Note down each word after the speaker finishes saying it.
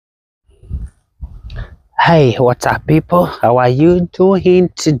Hey, what's up, people? How are you doing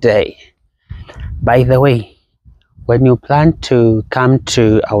today? By the way, when you plan to come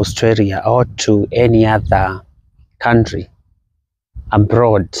to Australia or to any other country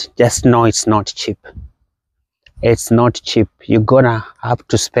abroad, just know it's not cheap. It's not cheap. You're gonna have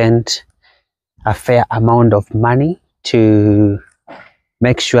to spend a fair amount of money to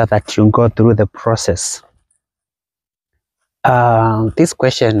make sure that you go through the process. This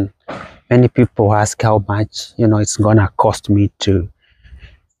question, many people ask how much it's gonna cost me to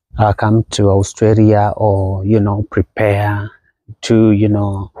come to Australia, or prepare to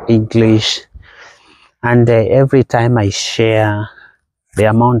English. And every time I share the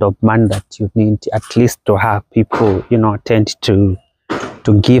amount of money that you need at least to have, people tend to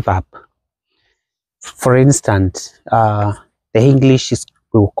give up. For instance, the English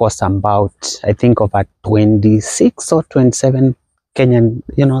will cost about, I think, about 26 or 27 Kenyan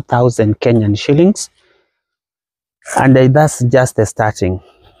thousand Kenyan shillings, and that's just the starting.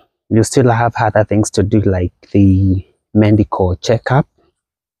 You still have other things to do, like the medical checkup,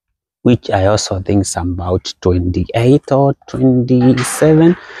 which I also think is about 28 or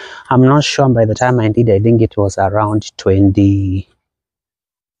 27. I'm not sure. By the time I did, I think it was around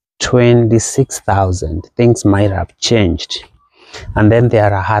 26,000. Things might have changed. And then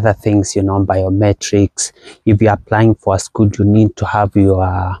there are other things, biometrics. If you're applying for a school, you need to have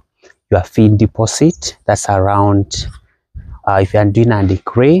your fee deposit. That's around, if you're doing a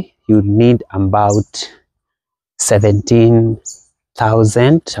degree, you need about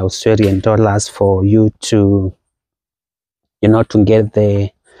 17,000 Australian dollars for you to to get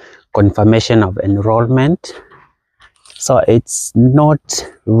the confirmation of enrollment. So it's not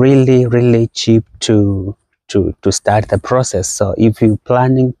really cheap to start the process. So if you're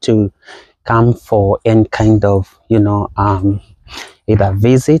planning to come for any kind of either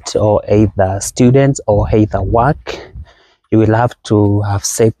visit or either students or either work, you will have to have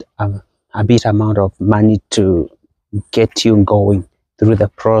saved a bit amount of money to get you going through the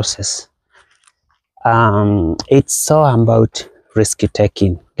process. It's all about risk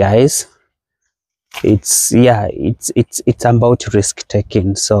taking, guys. It's about risk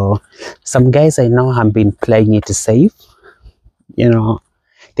taking. So some guys I know have been playing it safe. They don't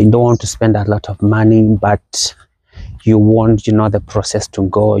want to spend a lot of money, but you want the process to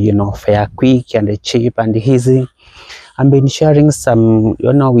go fair, quick and cheap and easy. I've been sharing some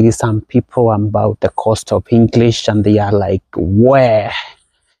with some people about the cost of English, and they are like, where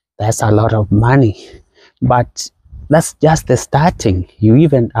that's a lot of money. But that's just the starting. You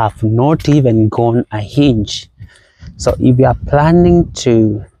even have not even gone a hinge. So if you are planning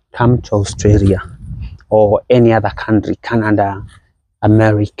to come to Australia or any other country, Canada,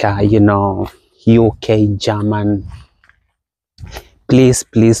 America, UK, German, please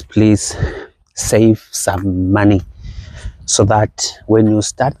save some money, so that when you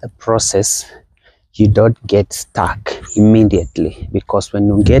start the process, you don't get stuck immediately. Because when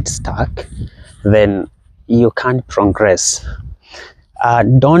you get stuck, then you can't progress.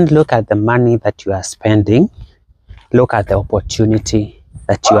 Don't look at the money that you are spending. Look at the opportunity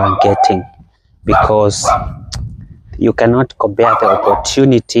that you are getting, because you cannot compare the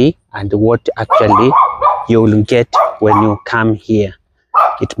opportunity and what actually you will get when you come here.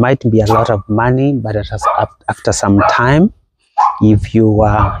 It might be a lot of money, but after some time, if you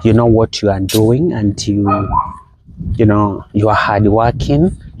know what you are doing, and you are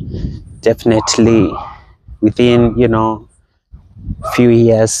hardworking, definitely within few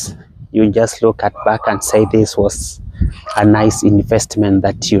years, you just look back and say this was a nice investment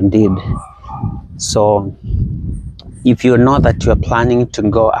that you did. So if you know that you're planning to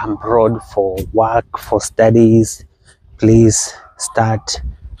go abroad for work, for studies, please start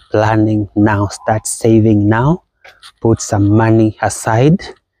planning now. Start saving now. Put some money aside.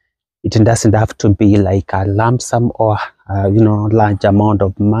 It doesn't have to be like a lump sum or large amount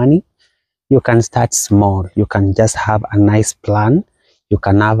of money. You can start small. You can just have a nice plan. You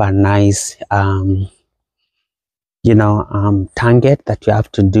can have a nice target that you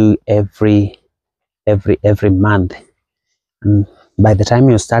have to do every month. And by the time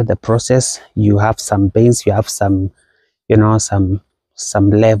you start the process, you have some base, you have some some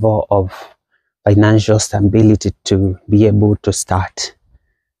level of financial stability to be able to start.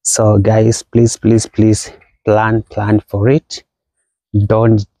 So guys, please plan for it.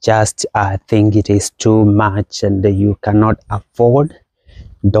 Don't just think it is too much and you cannot afford.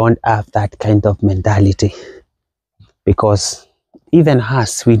 Don't have that kind of mentality, because even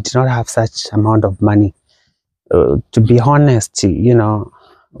us, we do not have such amount of money. To be honest,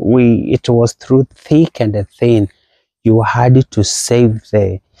 it was through thick and thin. You had to save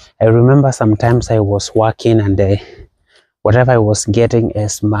the I remember sometimes I was working, and whatever I was getting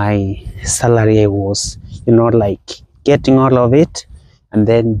as my salary, I was, like getting all of it, and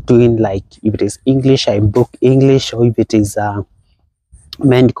then doing, like, if it is English, I book English, or if it is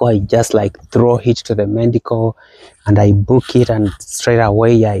medical, I just like throw it to the medical and I book it, and straight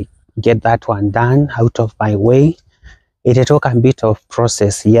away I get that one done out of my way. It took a bit of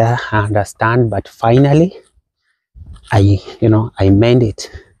process, yeah, I understand, but finally I made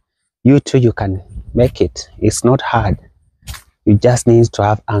it. You too, you can make it. It's not hard. You just need to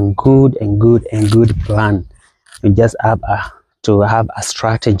have a good plan. You just have to have a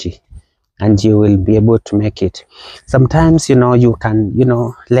strategy, and you will be able to make it. Sometimes, you can,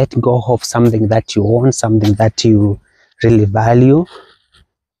 let go of something that you want, something that you really value.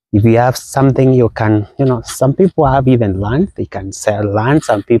 If you have something, you can, some people have even land, they can sell land.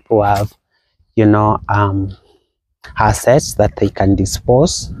 Some people have, assets that they can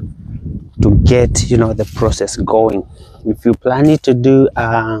dispose to get, the process going. If you plan it to do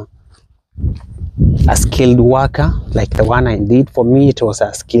a skilled worker like the one I did, for me it was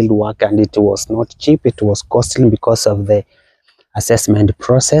a skilled worker, and it was not cheap. It was costly because of the assessment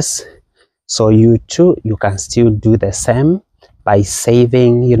process. So you too, you can still do the same by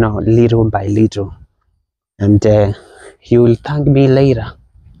saving, little by little, and you will thank me later.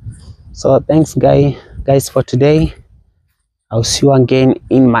 So thanks guys for today. I'll see you again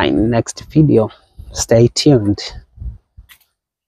in my next video. Stay tuned.